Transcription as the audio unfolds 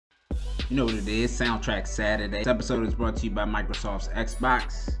You know what it is, Soundtrack Saturday. This episode is brought to you by Microsoft's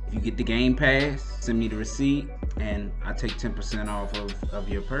Xbox. If you get the Game Pass, send me the receipt and I take 10% off of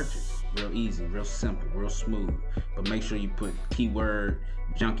your purchase. Real easy, real simple, real smooth. But make sure you put keyword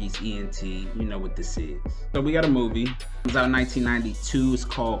Junkies ENT. You know what this is. So we got a movie. It was out in 1992. It's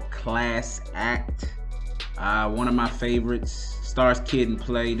called Class Act. One of my favorites. Stars Kid and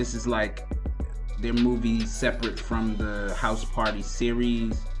Play. This is like their movie separate from the House Party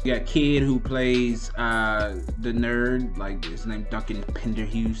series. You got Kid who plays the nerd, like his name Duncan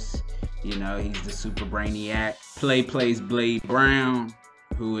Penderhughes. You know, he's the super brainiac. Play plays Blade Brown,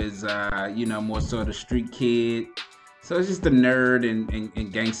 who is you know, more sort of street kid. So it's just the nerd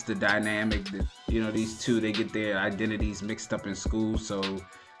and gangster dynamic that, you know, these two, they get their identities mixed up in school. So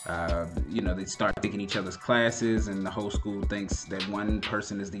you know, they start taking each other's classes and the whole school thinks that one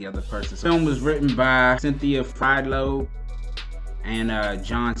person is the other person. The film was written by Cynthia Friedlow and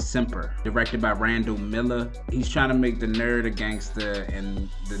John Semper, directed by Randall Miller. He's trying to make the nerd a gangster and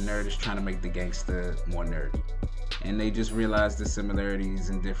the nerd is trying to make the gangster more nerdy. And they just realize the similarities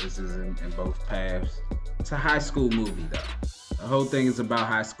and differences in both paths. It's a high school movie though. The whole thing is about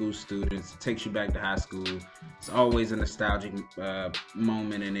high school students. It takes you back to high school. It's always a nostalgic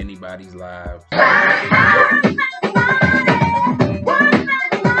moment in anybody's life.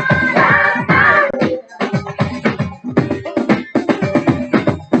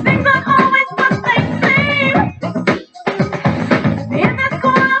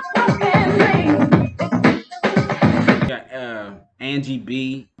 Angie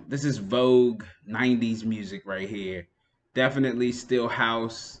B. This is Vogue 90s music right here. Definitely still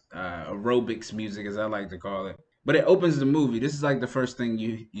house, aerobics music as I like to call it. But it opens the movie. This is like the first thing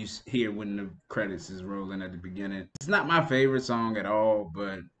you hear when the credits is rolling at the beginning. It's not my favorite song at all,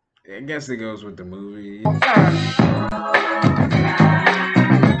 but I guess it goes with the movie.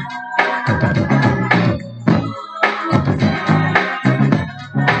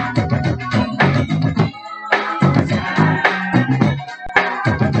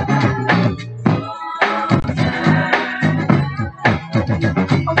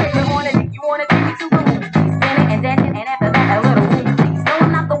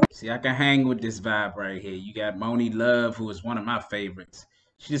 See, I can hang with this vibe right here. You got Moni Love, who is one of my favorites.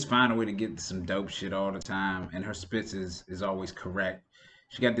 She just find a way to get some dope shit all the time, and her spits is always correct.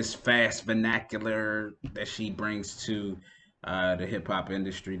 She got this fast vernacular that she brings to the hip hop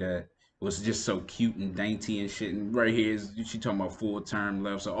industry that was just so cute and dainty and shit. And right here is she talking about full term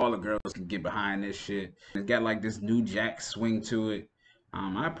love, so all the girls can get behind this shit. It's got like this new jack swing to it.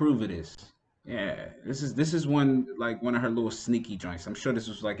 I approve of this. Yeah, this is one like one of her little sneaky joints. I'm sure this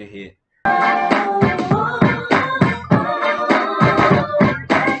was like a hit.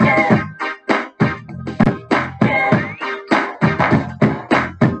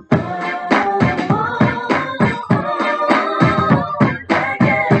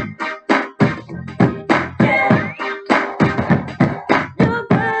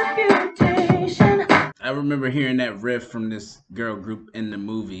 I remember hearing that riff from this girl group in the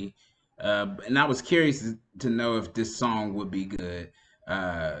movie. And I was curious to know if this song would be good,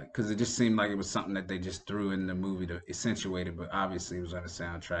 because it just seemed like it was something that they just threw in the movie to accentuate it, but obviously it was on the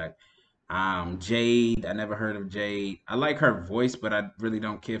soundtrack. Jade, I never heard of Jade. I like her voice, but I really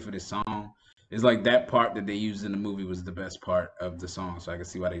don't care for this song. It's like that part that they used in the movie was the best part of the song, so I can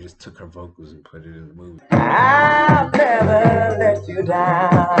see why they just took her vocals and put it in the movie. I'll never let you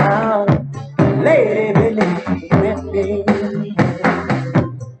down, lady, believe with me.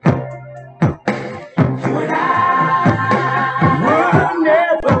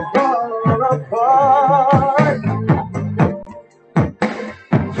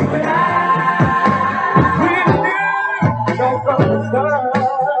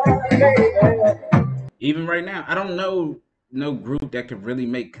 Even right now, I don't know no group that could really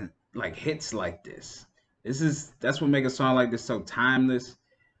make like hits like this. That's what makes a song like this so timeless.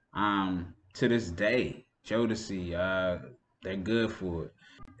 To this day, Jodeci, they're good for it.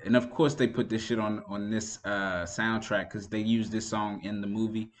 And of course they put this shit on this soundtrack because they used this song in the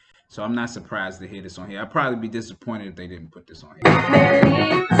movie. So I'm not surprised to hear this on here. I'd probably be disappointed if they didn't put this on here.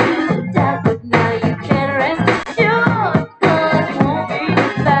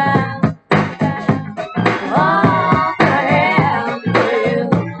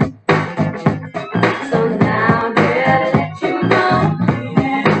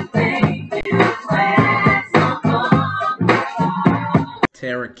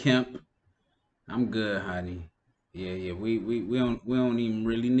 Tara Kemp, I'm good, honey. Yeah, we don't even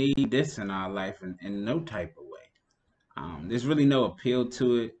really need this in our life in no type of way. There's really no appeal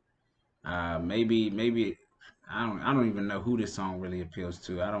to it. Maybe I don't even know who this song really appeals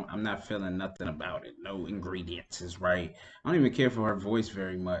to. I'm not feeling nothing about it. No ingredients is right. I don't even care for her voice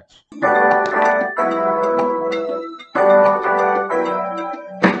very much.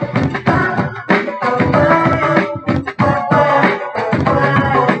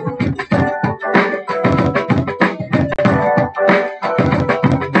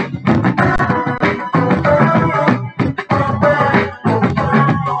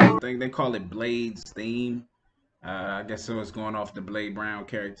 They call it Blade's theme. I guess so. It's going off the Blade Brown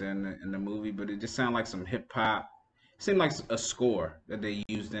character in the movie, but it just sounded like some hip hop. It seemed like a score that they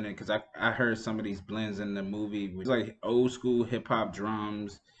used in it because I heard some of these blends in the movie. It was like old school hip hop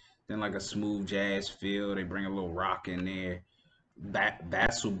drums, then like a smooth jazz feel. They bring a little rock in there.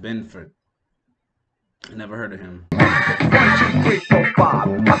 That's who Benford. I never heard of him. 1, 2, 3, 4,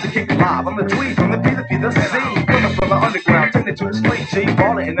 5. About to kick it live. I'm the tweed from the P to P the C. From the underground, turn it to a street G.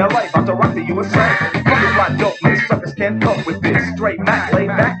 Ballin' in LA, about to rock the USA. From the fly dopeness, suckers can't fuck with this. Straight Mac, laid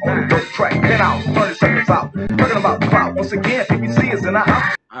back on the dope track. Then I'll turn the suckers out. Talking about clout once again. PPC is in the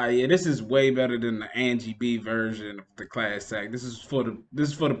house. Yeah, this is way better than the Angie B version of the class act. This is for the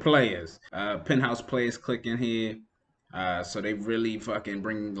players. Penthouse players click in here. So they really fucking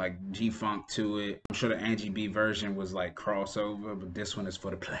bring like G-Funk to it. I'm sure the Angie B version was like crossover, but this one is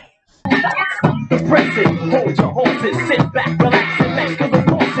for the players. Press it, hold your horses, sit back, relax, and make the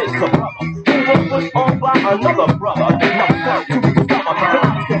forces. The brother who was put on by another brother. Never to be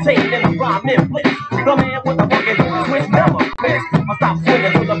discovered. Contained in the rhyme and blitz. The man with the fucking twist never miss. I'll stop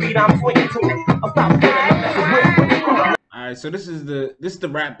swinging to the beat I'm swinging to. I'll stop swinging the message with. Alright, so this is the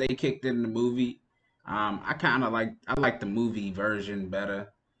rap they kicked in the movie. I like the movie version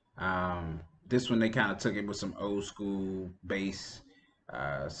better. This one they kind of took it with some old school bass.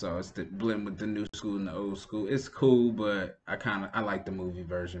 So it's the blend with the new school and the old school. It's cool, but I like the movie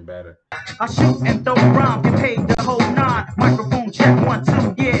version better. I shoot and throw around, get paid the whole 9. Microphone check 1, 2,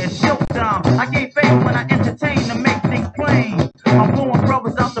 yeah, it's showtime. I get paid when I entertain to make things plain. I'm blowing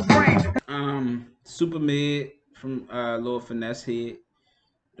brothers out the brain. Super Mid from Lord Finesse here.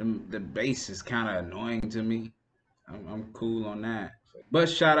 The bass is kind of annoying to me. I'm cool on that. But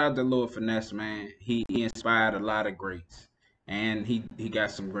shout out to Lord Finesse, man. He inspired a lot of greats. And he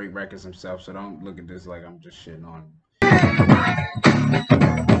got some great records himself, so don't look at this like I'm just shitting on him.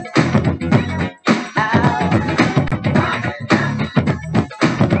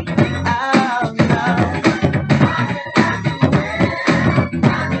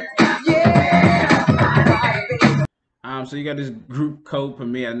 So you got this group Code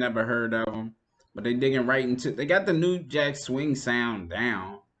Premier. I never heard of them, but they digging right into. They got the New Jack Swing sound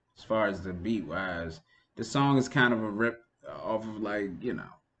down as far as the beat wise. The song is kind of a rip off of like New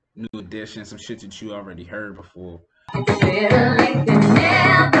Edition, some shit that you already heard before. It's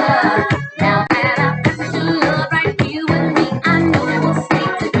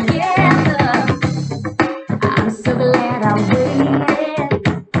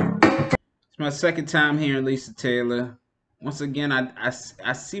my second time hearing Lisa Taylor. Once again, I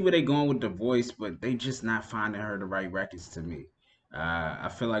see where they're going with the voice, but they just not finding her the right records to me. I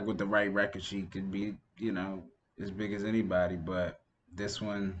feel like with the right record, she could be, as big as anybody. But this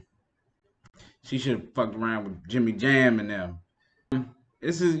one, she should have fucked around with Jimmy Jam and them.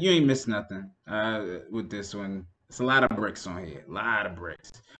 You ain't missed nothing with this one. It's a lot of bricks on here, a lot of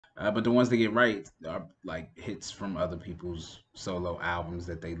bricks. But the ones they get right are like hits from other people's solo albums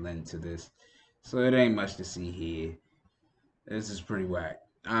that they lend to this. So it ain't much to see here. This is pretty whack.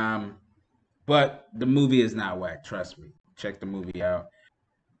 But the movie is not whack. Trust me. Check the movie out.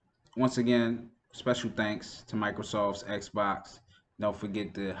 Once again, special thanks to Microsoft's Xbox. Don't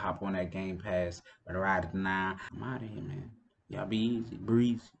forget to hop on that Game Pass. But right now, I'm out of here, man. Y'all be easy,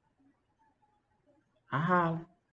 breezy. Holla.